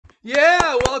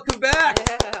Yeah, welcome back.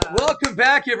 Yeah. Welcome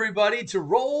back, everybody, to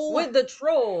Roll With the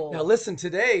troll. Now, listen,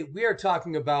 today we are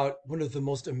talking about one of the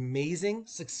most amazing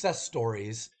success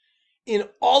stories in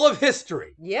all of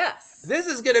history. Yes. This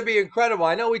is going to be incredible.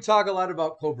 I know we talk a lot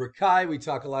about Cobra Kai, we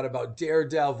talk a lot about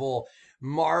Daredevil,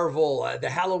 Marvel, the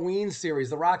Halloween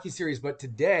series, the Rocky series, but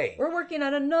today, We're working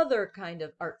on another kind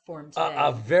of art form today.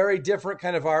 a very different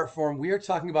kind of art form. We are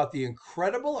talking about the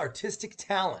incredible artistic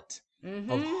talent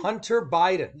of Hunter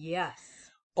Biden. Yes.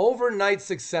 Overnight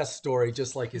success story,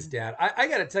 just like his dad. I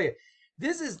got to tell you,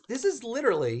 this is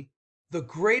literally the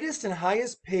greatest and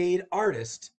highest paid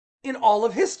artist in all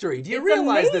of history. Do you It's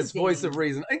realize this amazing. voice of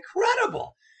reason?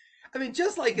 Incredible. I mean,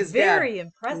 just like his Very dad.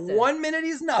 impressive. 1 minute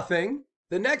he's nothing.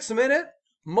 The next minute,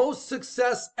 most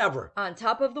success ever. On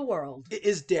top of the world.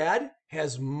 His dad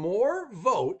has more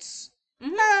votes,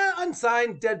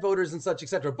 unsigned, dead voters and such,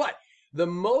 etc. But the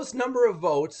most number of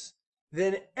votes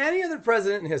than any other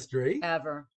president in history.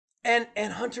 Ever. And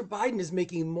Hunter Biden is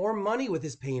making more money with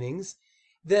his paintings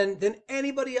than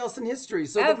anybody else in history.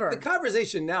 So the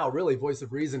conversation now, really, voice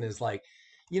of reason, is like,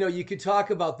 you could talk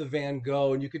about the Van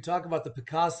Gogh and you could talk about the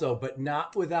Picasso, but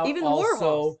not without even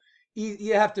also,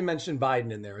 you have to mention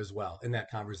Biden in there as well in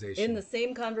that conversation. In the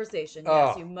same conversation,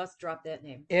 yes, you must drop that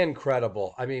name.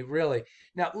 Incredible. I mean, really.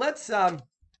 Now, let's...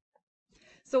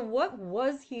 So what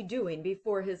was he doing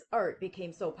before his art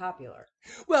became so popular?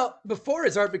 Well, before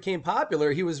his art became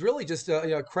popular, he was really just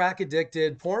a crack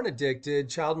addicted, porn addicted,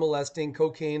 child molesting,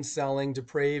 cocaine selling,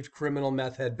 depraved criminal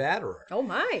meth head batterer. Oh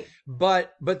my!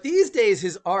 But these days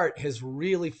his art has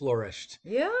really flourished.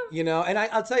 Yeah. And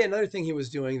I'll tell you another thing he was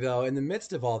doing though. In the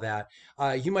midst of all that,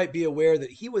 you might be aware that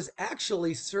he was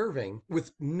actually serving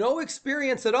with no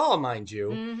experience at all, mind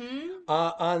you,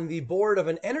 on the board of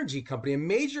an energy company, a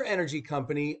major energy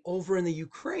company over in the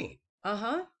Ukraine.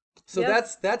 So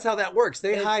that's how that works.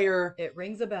 They hire. It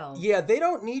rings a bell. Yeah, they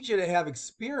don't need you to have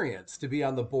experience to be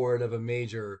on the board of a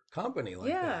major company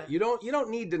like that. You don't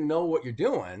need to know what you're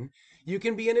doing. You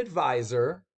can be an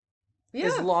advisor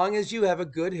as long as you have a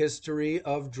good history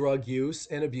of drug use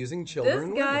and abusing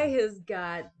children. This guy has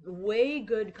got way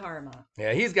good karma.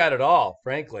 Yeah, he's got it all,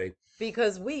 frankly.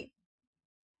 Because we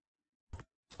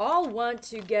all want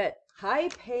to get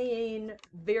high-paying,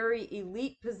 very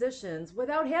elite positions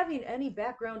without having any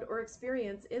background or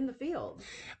experience in the field.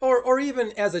 Or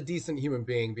even as a decent human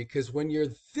being, because when you're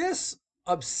this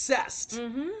obsessed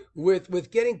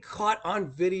with getting caught on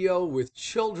video with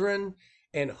children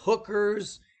and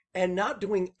hookers and not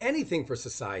doing anything for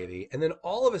society, and then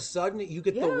all of a sudden you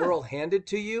get the world handed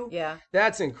to you. Yeah.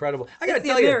 That's incredible. I gotta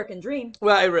tell you. It's the American dream.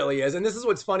 Well, it really is. And this is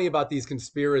what's funny about these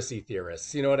conspiracy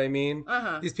theorists. You know what I mean?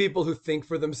 These people who think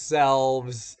for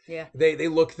themselves. Yeah. They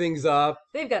look things up.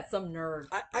 They've got some nerve.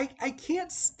 I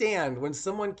can't stand when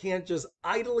someone can't just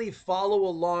idly follow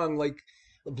along like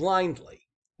blindly.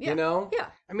 Yeah. You know? Yeah.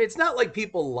 I mean, it's not like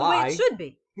people lie. The way it should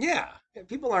be. Yeah.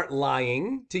 People aren't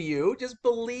lying to you. Just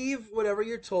believe whatever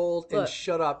you're told and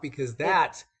shut up, because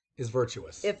that is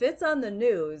virtuous. If it's on the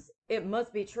news, it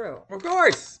must be true. Of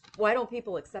course. Why don't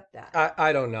people accept that?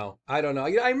 I don't know. I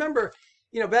remember,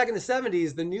 back in the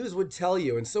 70s, the news would tell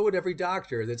you, and so would every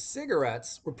doctor, that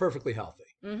cigarettes were perfectly healthy.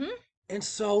 And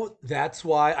so that's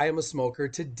why I am a smoker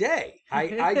today.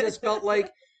 I just felt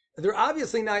like they're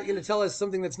obviously not going to tell us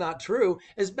something that's not true.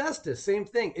 Asbestos, same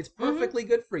thing. It's perfectly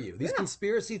good for you. These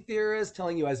conspiracy theorists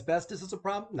telling you asbestos is a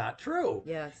problem, not true.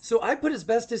 Yes. So I put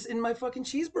asbestos in my fucking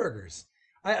cheeseburgers.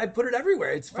 I put it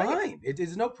everywhere. It's fine. It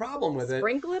is no problem with it.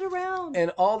 Sprinkle it around.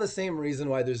 And all the same reason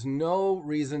why there's no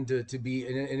reason to be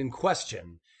in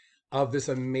question of this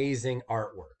amazing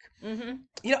artwork.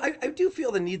 I do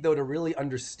feel the need, though, to really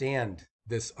understand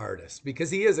this artist, because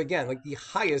he is, again, like the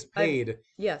highest paid.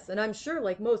 Yes, and I'm sure,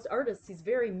 like most artists, he's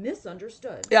very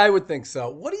misunderstood. Yeah, I would think so.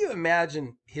 What do you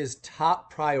imagine his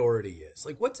top priority is?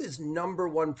 Like, what's his number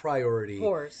one priority?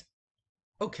 Whores.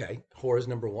 Okay, whores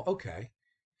number one. Okay.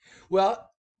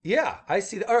 Well, yeah, I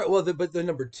see that. All right, well, but the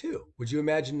number two. Would you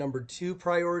imagine number two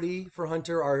priority for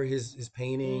Hunter are his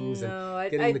paintings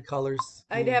and getting the colors?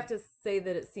 I'd have to say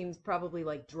that it seems probably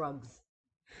like drugs.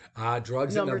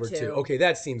 Drugs at number two. Okay,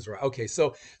 that seems right. Okay,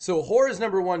 so horror is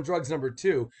number one, drugs number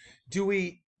two. Do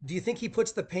you think he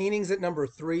puts the paintings at number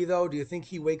three, though? Do you think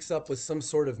he wakes up with some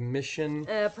sort of mission?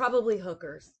 Probably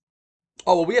hookers.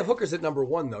 Oh, well, we have hookers at number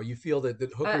one, though. You feel that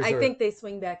hookers I think they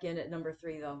swing back in at number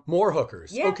three, though. More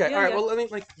hookers. Yeah, okay, yeah, all right. yeah. Well, let me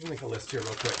make a list here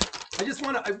real quick.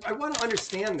 I want to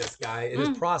understand this guy and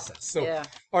his process. So,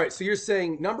 all right. So you're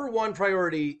saying number one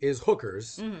priority is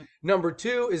hookers. Number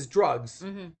two is drugs,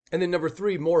 and then number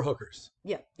three, more hookers.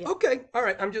 Yeah. Okay. All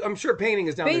right. I'm sure painting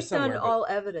is down there Based somewhere. on all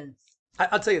evidence.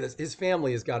 I'll tell you this: his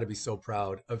family has got to be so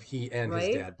proud of he and his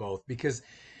Right? dad both, because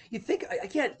you think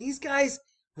again, these guys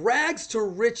rags to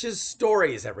riches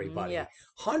stories. Everybody, Yes.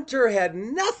 Hunter had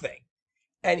nothing,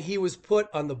 and he was put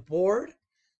on the board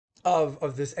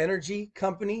of this energy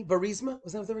company, Burisma.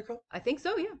 Was that what they were called? I think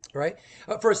so, yeah. Right.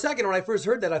 For a second, when I first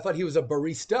heard that, I thought he was a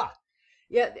barista.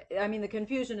 Yeah, I mean, the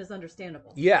confusion is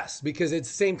understandable. Yes, because it's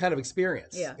the same kind of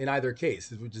experience Yeah. in either case,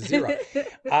 which is zero.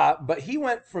 But he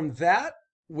went from that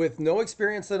with no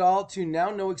experience at all to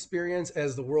now no experience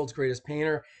as the world's greatest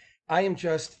painter.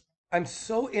 I'm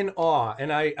so in awe.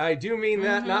 And I do mean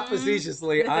that not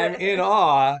facetiously. I'm in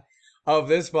awe of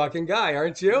this fucking guy,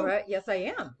 aren't you? Right? Yes,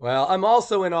 I am. Well, I'm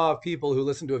also in awe of people who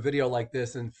listen to a video like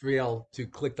this and feel to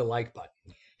click the like button.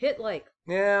 Hit like.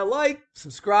 Yeah, like,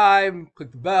 subscribe,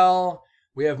 click the bell.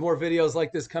 We have more videos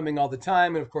like this coming all the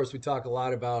time. And of course, we talk a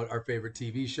lot about our favorite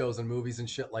TV shows and movies and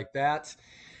shit like that.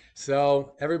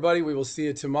 So, everybody, we will see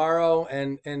you tomorrow.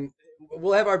 And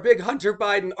we'll have our big Hunter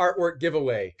Biden artwork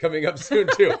giveaway coming up soon,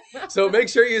 too. So, make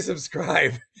sure you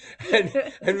subscribe. And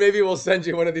maybe we'll send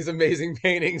you one of these amazing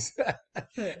paintings.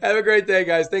 Have a great day,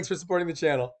 guys. Thanks for supporting the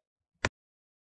channel.